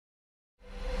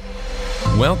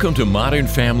Welcome to Modern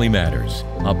Family Matters,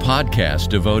 a podcast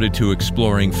devoted to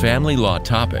exploring family law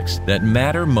topics that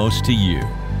matter most to you,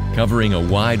 covering a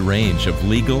wide range of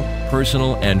legal,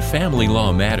 personal, and family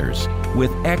law matters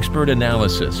with expert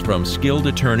analysis from skilled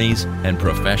attorneys and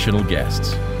professional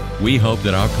guests. We hope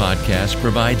that our podcast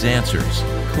provides answers,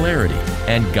 clarity,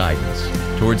 and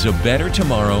guidance towards a better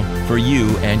tomorrow for you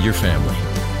and your family.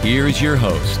 Here's your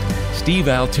host, Steve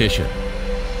Altishan.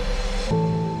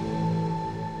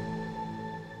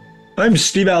 I'm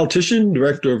Steve Altishan,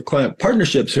 Director of Client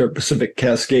Partnerships here at Pacific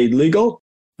Cascade Legal.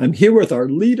 I'm here with our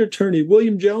lead attorney,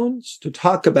 William Jones, to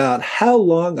talk about how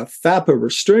long a FAPA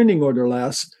restraining order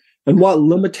lasts and what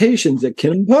limitations it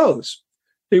can impose.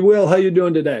 Hey, Will, how you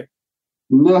doing today?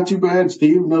 Not too bad,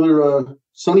 Steve. Another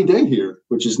sunny day here,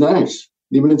 which is nice,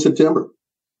 even in September.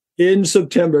 In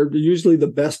September, usually the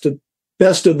best of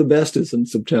the best is in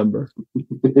September.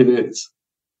 It is.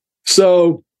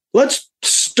 So let's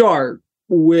start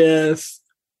with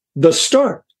the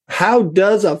start. How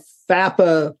does a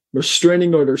FAPA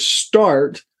restraining order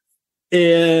start,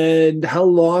 and how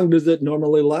long does it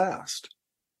normally last?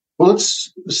 Well,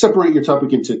 let's separate your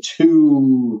topic into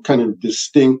two kind of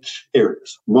distinct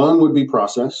areas. One would be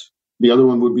process. The other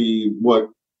one would be what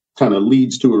kind of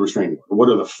leads to a restraining order. What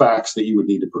are the facts that you would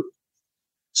need to prove?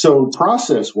 So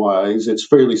process-wise, it's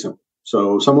fairly simple.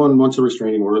 So someone wants a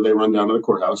restraining order. They run down to the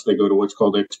courthouse. They go to what's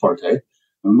called ex parte.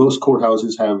 Most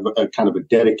courthouses have a kind of a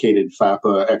dedicated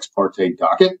FAPA ex parte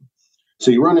docket. So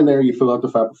you run in there, you fill out the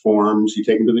FAPA forms, you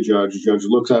take them to the judge. The judge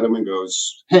looks at them and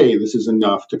goes, hey, this is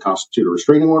enough to constitute a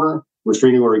restraining order.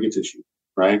 Restraining order gets issued,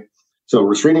 right? So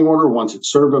restraining order, once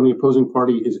it's served on the opposing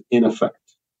party, is in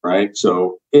effect, right?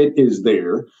 So it is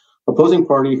there. Opposing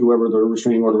party, whoever the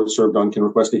restraining order was served on, can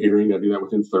request a hearing. They'll do that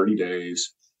within 30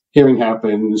 days. Hearing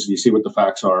happens, you see what the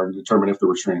facts are, and determine if the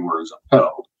restraining order is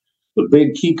upheld. The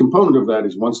big key component of that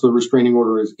is once the restraining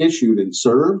order is issued and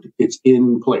served, it's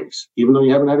in place. Even though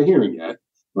you haven't had a hearing yet,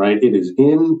 right? It is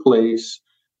in place.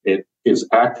 It is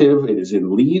active. It is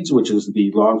in LEADS, which is the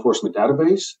law enforcement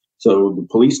database. So the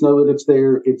police know that it's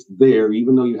there. It's there,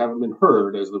 even though you haven't been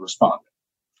heard as the respondent.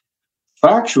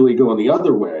 Factually, going the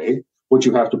other way, what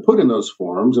you have to put in those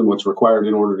forms and what's required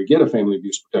in order to get a Family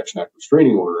Abuse Protection Act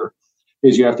restraining order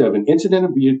is you have to have an incident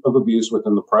of abuse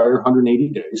within the prior 180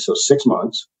 days, so 6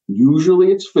 months.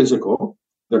 Usually it's physical.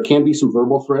 There can be some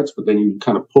verbal threats, but then you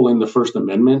kind of pull in the First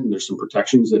Amendment, and there's some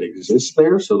protections that exist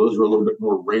there. So those are a little bit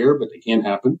more rare, but they can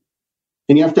happen.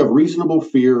 And you have to have reasonable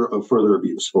fear of further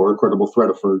abuse or a credible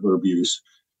threat of further abuse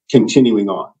continuing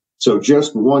on. So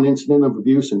just one incident of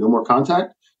abuse and no more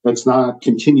contact, that's not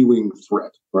continuing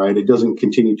threat, right? It doesn't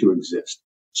continue to exist.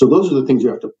 So those are the things you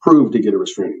have to prove to get a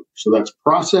restraining order. So that's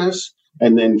process.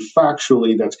 And then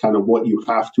factually, that's kind of what you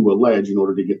have to allege in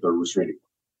order to get the restraining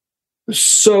order.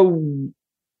 So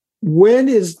when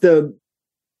is the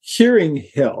hearing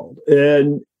held?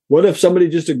 And what if somebody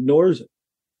just ignores it?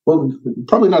 Well,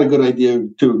 probably not a good idea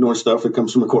to ignore stuff that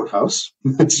comes from a courthouse.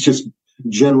 It's just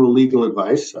general legal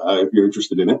advice if you're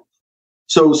interested in it.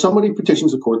 So somebody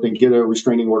petitions the court, they get a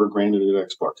restraining order granted at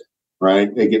ex parte, right?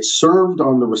 It gets served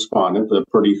on the respondent, the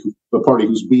party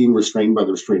who's being restrained by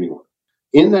the restraining order.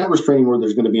 In that restraining order,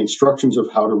 there's going to be instructions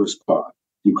of how to respond.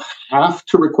 You have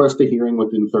to request a hearing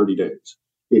within 30 days.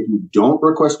 If you don't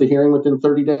request a hearing within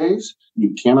 30 days,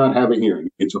 you cannot have a hearing.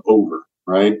 It's over,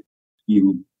 right?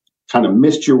 You kind of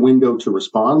missed your window to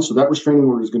respond. So that restraining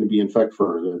order is going to be in effect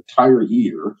for the entire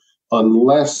year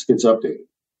unless it's updated,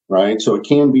 right? So it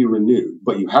can be renewed,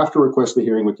 but you have to request the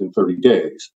hearing within 30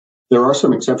 days. There are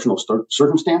some exceptional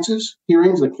circumstances,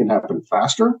 hearings that can happen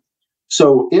faster.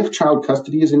 So if child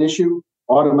custody is an issue,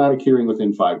 automatic hearing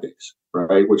within 5 days,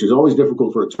 right? Which is always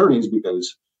difficult for attorneys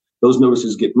because those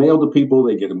notices get mailed to people.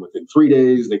 They get them within 3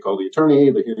 days. They call the attorney.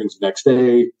 The hearing's the next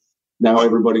day. Now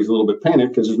everybody's a little bit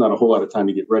panicked because there's not a whole lot of time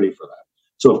to get ready for that.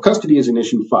 So if custody is an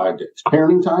issue, 5 days.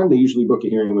 Parenting time, they usually book a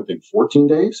hearing within 14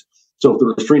 days. So if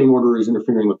the restraining order is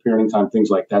interfering with parenting time, things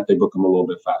like that, they book them a little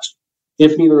bit faster.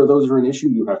 If neither of those are an issue,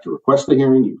 you have to request the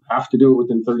hearing. You have to do it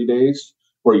within 30 days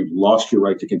or you've lost your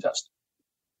right to contest.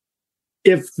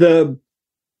 If the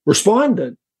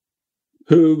respondent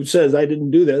who says, I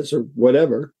didn't do this or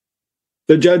whatever,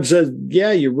 the judge says,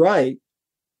 yeah, you're right,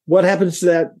 what happens to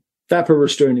that FAPA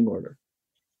restraining order?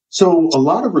 So a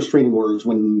lot of restraining orders,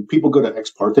 when people go to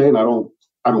ex parte, and I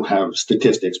don't have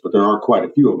statistics, but there are quite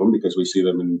a few of them because we see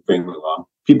them in family law.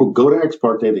 People go to ex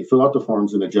parte, they fill out the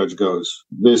forms, and the judge goes,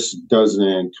 this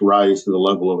doesn't rise to the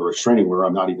level of a restraining order.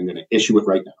 I'm not even going to issue it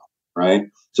right now, right?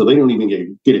 So they don't even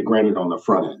get it granted on the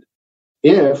front end.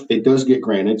 If it does get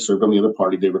granted, served on the other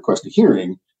party, they request a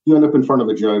hearing, you end up in front of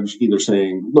a judge either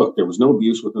saying, look, there was no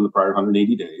abuse within the prior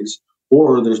 180 days,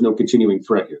 or there's no continuing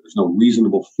threat here. There's no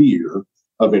reasonable fear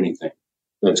of anything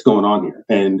that's going on here.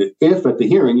 And if at the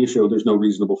hearing you show there's no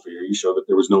reasonable fear, you show that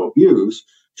there was no abuse,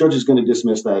 judge is going to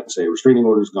dismiss that and say, restraining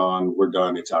order's gone, we're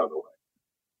done, it's out of the way.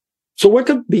 So what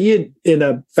could be in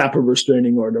a FAPA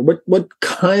restraining order? What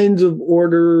kinds of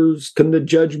orders can the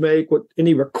judge make?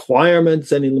 Any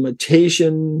requirements, any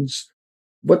limitations?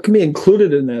 What can be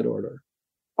included in that order?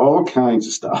 All kinds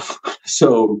of stuff.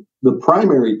 So the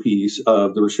primary piece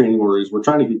of the restraining order is or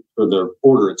the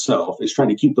order itself is trying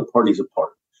to keep the parties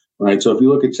apart, right? So if you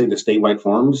look at, say, the statewide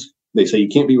forms, they say you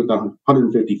can't be within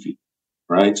 150 feet,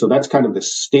 right? So that's kind of the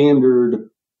standard,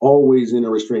 always in a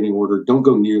restraining order, don't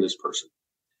go near this person.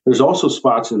 There's also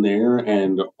spots in there,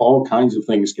 and all kinds of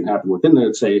things can happen within there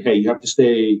that say, hey, you have to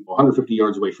stay 150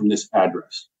 yards away from this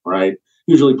address, right?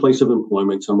 Usually place of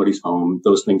employment, somebody's home,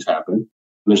 those things happen. And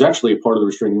there's actually a part of the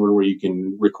restraining order where you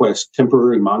can request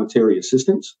temporary monetary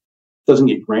assistance. It doesn't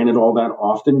get granted all that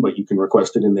often, but you can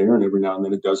request it in there, and every now and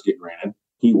then it does get granted.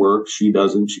 He works, she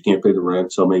doesn't, she can't pay the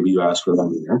rent, so maybe you ask for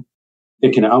them in there.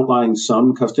 It can outline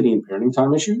some custody and parenting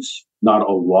time issues, not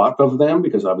a lot of them,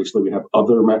 because obviously we have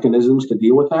other mechanisms to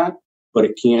deal with that, but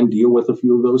it can deal with a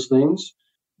few of those things.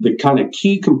 The kind of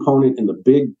key component and the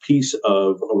big piece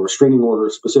of a restraining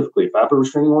order, specifically a FAPA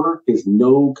restraining order, is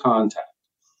no contact.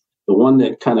 The one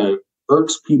that kind of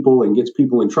irks people and gets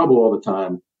people in trouble all the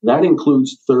time, that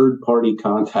includes third-party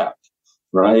contact,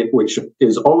 right? Which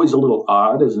is always a little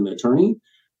odd as an attorney,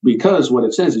 because what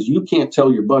it says is you can't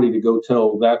tell your buddy to go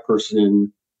tell that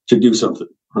person to do something,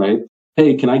 right?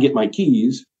 Hey, can I get my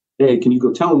keys? Hey, can you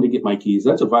go tell him to get my keys?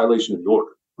 That's a violation of the order,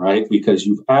 right? Because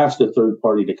you've asked a third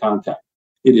party to contact.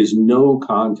 It is no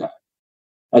contact.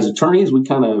 As attorneys, we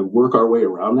kind of work our way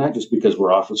around that just because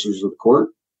we're officers of the court.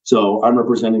 So I'm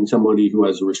representing somebody who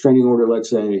has a restraining order, let's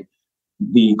say.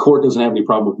 The court doesn't have any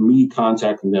problem with me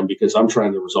contacting them because I'm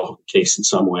trying to resolve the case in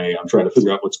some way. I'm trying to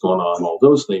figure out what's going on, all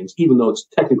those things, even though it's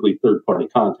technically third-party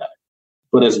contact.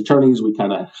 But as attorneys, we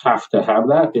kind of have to have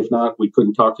that. If not, we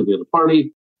couldn't talk to the other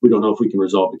party. We don't know if we can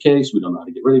resolve the case. We don't know how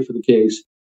to get ready for the case.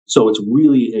 So it's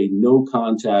really a no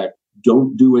contact,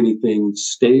 don't do anything,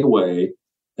 stay away.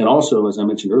 And also, as I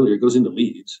mentioned earlier, it goes into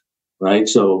leads, right?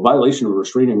 So violation of a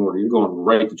restraining order, you're going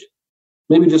right to jail.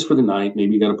 Maybe just for the night,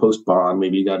 maybe you got to post bond,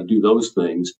 maybe you got to do those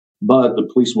things, but the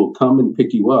police will come and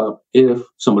pick you up if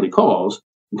somebody calls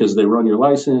because they run your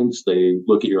license, they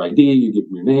look at your ID, you give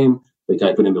them your name, they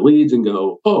type it into leads and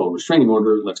go, oh, restraining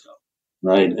order, let's go,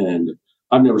 right? And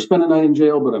I've never spent a night in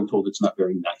jail, but I'm told it's not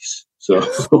very nice. So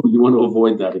you want to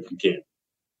avoid that if you can.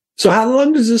 So how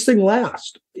long does this thing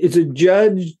last? Is a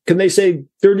judge, can they say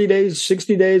 30 days,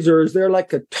 60 days, or is there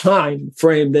like a time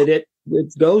frame that it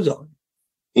goes on?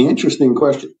 Interesting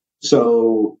question.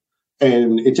 So,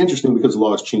 and it's interesting because the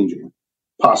law is changing,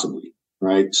 possibly,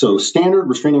 right? So standard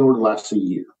restraining order lasts a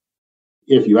year.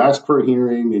 If you ask for a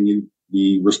hearing and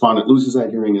the respondent loses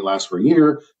that hearing, it lasts for a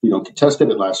year. If you don't contest it,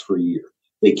 it lasts for a year.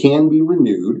 They can be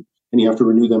renewed, and you have to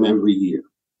renew them every year,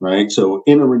 right? So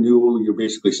in a renewal, you're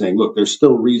basically saying, look, there's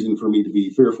still reason for me to be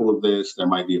fearful of this. There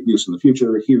might be abuse in the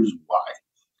future. Here's why,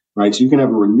 right? So you can have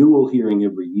a renewal hearing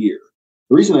every year.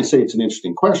 The reason I say it's an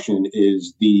interesting question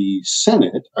is the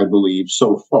Senate, I believe,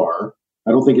 so far,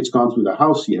 I don't think it's gone through the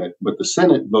House yet, but the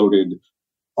Senate voted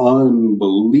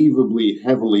unbelievably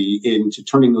heavily into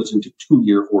turning those into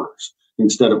 2-year orders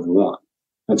instead of one.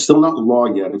 That's still not law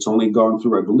yet. It's only gone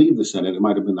through, I believe, the Senate. It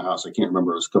might have been the House. I can't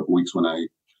remember. It was a couple of weeks when I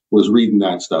was reading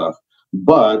that stuff.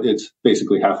 But it's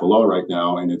basically half a law right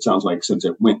now. And it sounds like since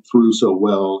it went through so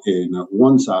well in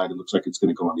one side, it looks like it's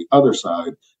going to go on the other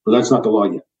side. But that's not the law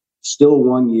yet. Still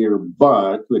 1 year,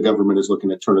 but the government is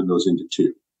looking at turning those into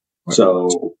 2. Right.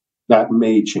 So that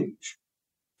may change.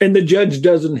 And the judge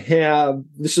doesn't have,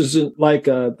 this isn't like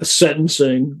a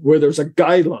sentencing where there's a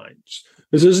guidelines.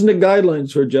 This isn't a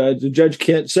guidelines for a judge. The judge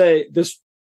can't say this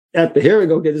at the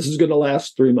hearing, okay, this is going to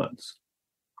last 3 months.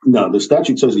 No, the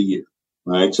statute says a year,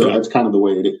 right? So that's kind of the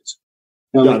way it is.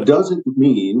 Now, that doesn't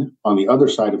mean on the other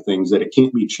side of things that it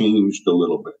can't be changed a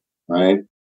little bit, right?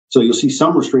 So you'll see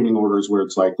some restraining orders where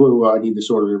it's like, oh, I need this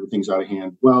order, everything's out of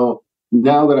hand. Well,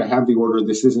 now that I have the order,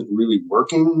 this isn't really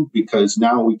working because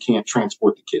now we can't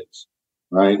transport the kids,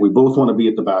 right? We both want to be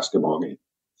at the basketball game.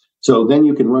 So then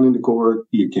you can run into court,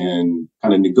 you can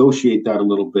kind of negotiate that a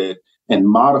little bit and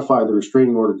modify the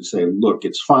restraining order to say, look,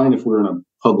 it's fine if we're in a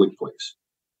public place.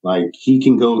 Like he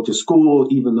can go to school,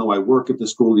 even though I work at the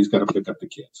school, he's got to pick up the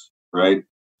kids, right?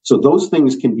 So those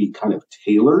things can be kind of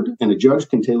tailored, and a judge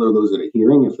can tailor those at a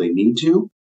hearing if they need to,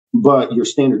 but your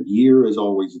standard year is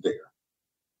always there.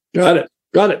 Got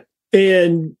it.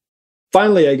 And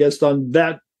finally, I guess on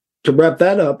that, to wrap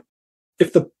that up,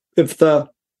 if the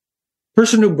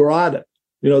person who brought it,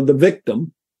 the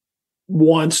victim,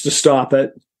 wants to stop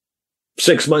it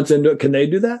 6 months into it, can they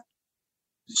do that?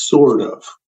 Sort of.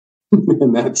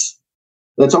 And that's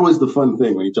always the fun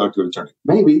thing when you talk to an attorney.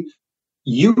 Maybe.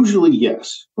 Usually,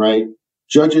 yes, right?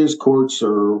 Judges, courts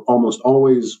are almost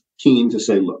always keen to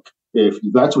say, look, if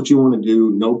that's what you want to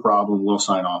do, no problem, we'll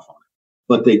sign off on it.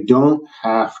 But they don't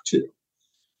have to.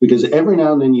 Because every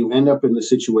now and then you end up in the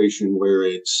situation where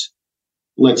it's,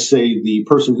 let's say the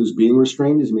person who's being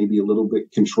restrained is maybe a little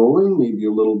bit controlling, maybe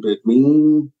a little bit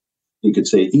mean, you could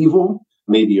say evil,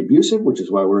 maybe abusive, which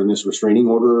is why we're in this restraining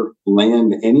order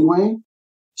land anyway.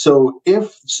 So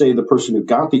if, say, the person who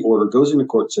got the order goes into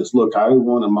court and says, look, I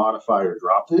want to modify or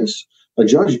drop this, a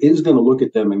judge is going to look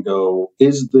at them and go,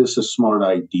 is this a smart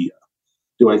idea?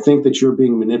 Do I think that you're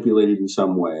being manipulated in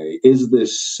some way? Is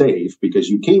this safe? Because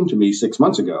you came to me 6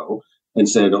 months ago and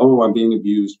said, oh, I'm being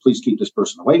abused. Please keep this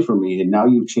person away from me. And now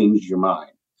you've changed your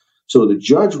mind. So the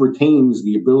judge retains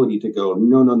the ability to go,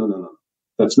 no.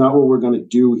 That's not what we're going to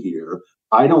do here.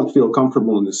 I don't feel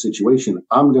comfortable in this situation.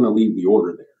 I'm going to leave the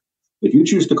order there. If you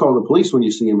choose to call the police when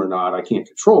you see him or not, I can't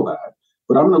control that.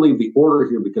 But I'm going to leave the order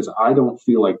here because I don't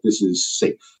feel like this is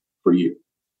safe for you.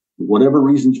 Whatever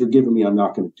reasons you're giving me, I'm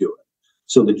not going to do it.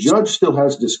 So the judge still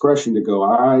has discretion to go,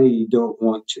 I don't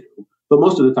want to. But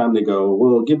most of the time they go,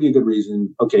 well, give me a good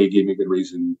reason. Okay, you gave me a good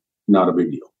reason. Not a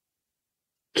big deal.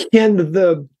 Can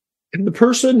the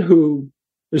person who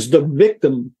is the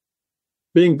victim,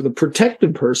 being the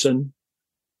protected person,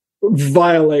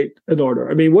 violate an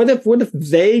order? I mean, what if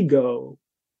they go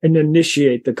and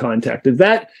initiate the contact? Is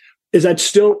that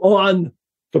still on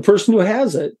the person who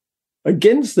has it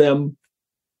against them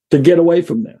to get away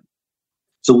from them?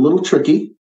 It's a little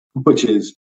tricky, which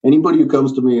is anybody who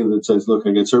comes to me and that says, look,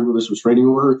 I get served with this restraining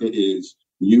order, it is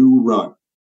you run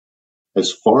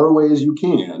as far away as you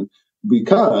can,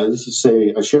 because, say,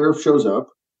 a sheriff shows up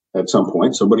at some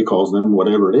point, somebody calls them,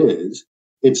 whatever it is,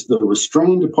 it's the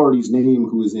restrained party's name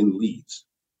who is in leads,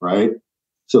 right?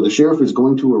 So the sheriff is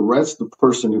going to arrest the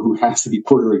person who has the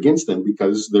order against them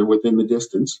because they're within the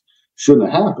distance.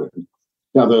 Shouldn't have happened.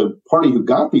 Now, the party who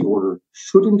got the order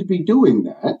shouldn't be doing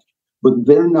that, but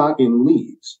they're not in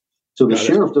leads. So the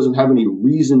sheriff doesn't have any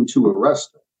reason to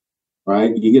arrest them,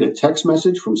 right? You get a text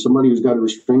message from somebody who's got a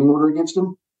restraining order against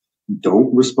them.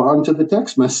 Don't respond to the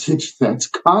text message. That's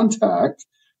contact.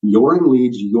 You're in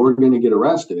leads. You're going to get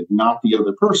arrested, not the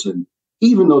other person,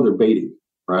 even though they're baiting,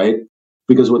 right?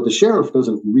 Because what the sheriff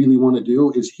doesn't really want to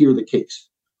do is hear the case.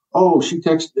 Oh, she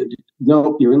texted.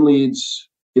 No, you're in leads.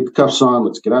 Get the cuffs on.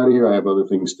 Let's get out of here. I have other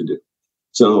things to do.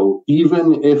 So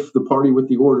even if the party with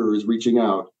the order is reaching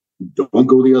out, don't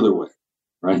go the other way,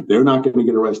 right? They're not going to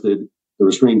get arrested. The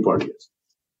restrained party is.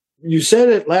 You said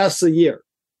it lasts a year,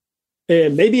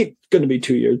 and maybe it's going to be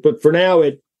 2 years, but for now,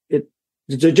 does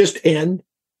it just end?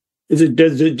 Does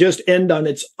it just end on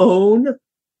its own?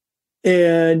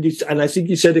 And I think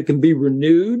you said it can be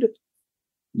renewed.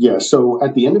 Yeah. So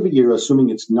at the end of a year, assuming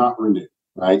it's not renewed,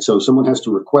 right? So someone has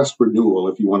to request renewal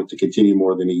if you want it to continue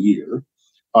more than a year.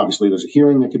 Obviously, there's a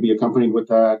hearing that could be accompanied with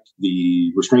that.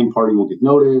 The restrained party will get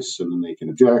notice, and then they can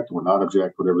object or not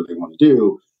object, whatever they want to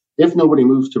do. If nobody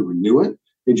moves to renew it,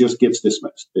 it just gets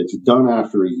dismissed. It's done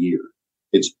after a year.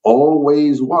 It's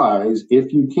always wise,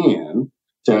 if you can,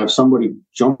 to have somebody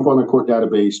jump on the court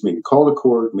database, maybe call the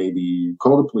court, maybe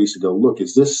call the police and go, look,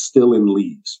 is this still in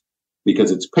leads? Because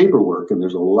it's paperwork, and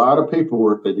there's a lot of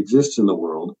paperwork that exists in the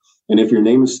world. And if your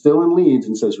name is still in leads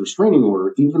and says restraining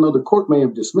order, even though the court may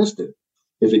have dismissed it,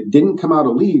 if it didn't come out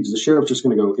of leads, the sheriff's just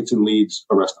going to go, it's in leads,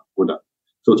 arrest them, we're done.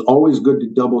 So it's always good to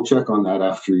double check on that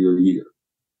after your year.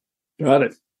 Got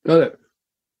it.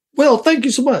 Well, thank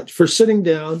you so much for sitting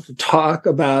down to talk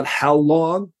about how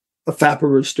long a FAPA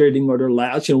restraining order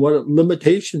lasts, what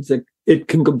limitations that it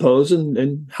can compose,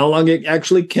 and how long it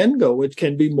actually can go, which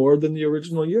can be more than the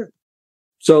original year.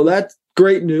 So that's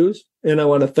great news, and I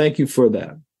want to thank you for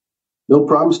that. No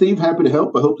problem, Steve. Happy to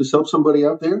help. I hope this helps somebody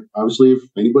out there. Obviously, if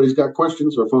anybody's got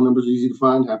questions, our phone number is easy to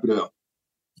find. Happy to help.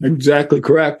 Exactly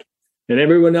correct. And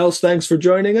everyone else, thanks for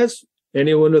joining us.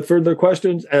 Anyone with further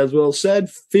questions, as Will said,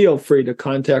 feel free to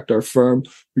contact our firm.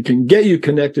 We can get you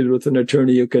connected with an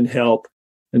attorney who can help.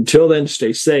 Until then,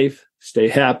 stay safe, stay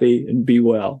happy, and be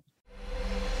well.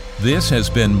 This has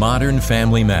been Modern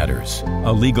Family Matters,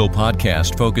 a legal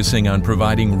podcast focusing on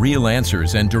providing real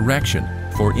answers and direction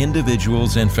for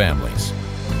individuals and families.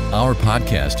 Our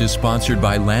podcast is sponsored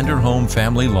by Lander Home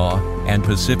Family Law and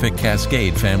Pacific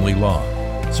Cascade Family Law,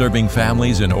 serving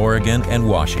families in Oregon and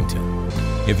Washington.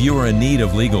 If you are in need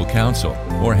of legal counsel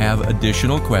or have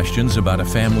additional questions about a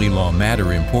family law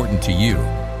matter important to you,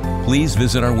 please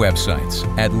visit our websites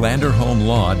at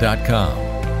landerhomelaw.com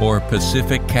or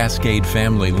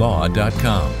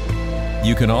PacificCascadeFamilyLaw.com.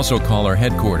 You can also call our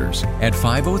headquarters at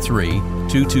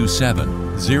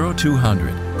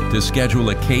 503-227-0200 to schedule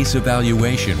a case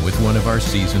evaluation with one of our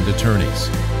seasoned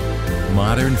attorneys.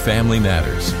 Modern Family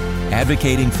Matters,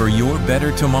 advocating for your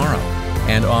better tomorrow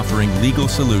and offering legal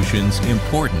solutions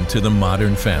important to the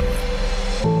modern family.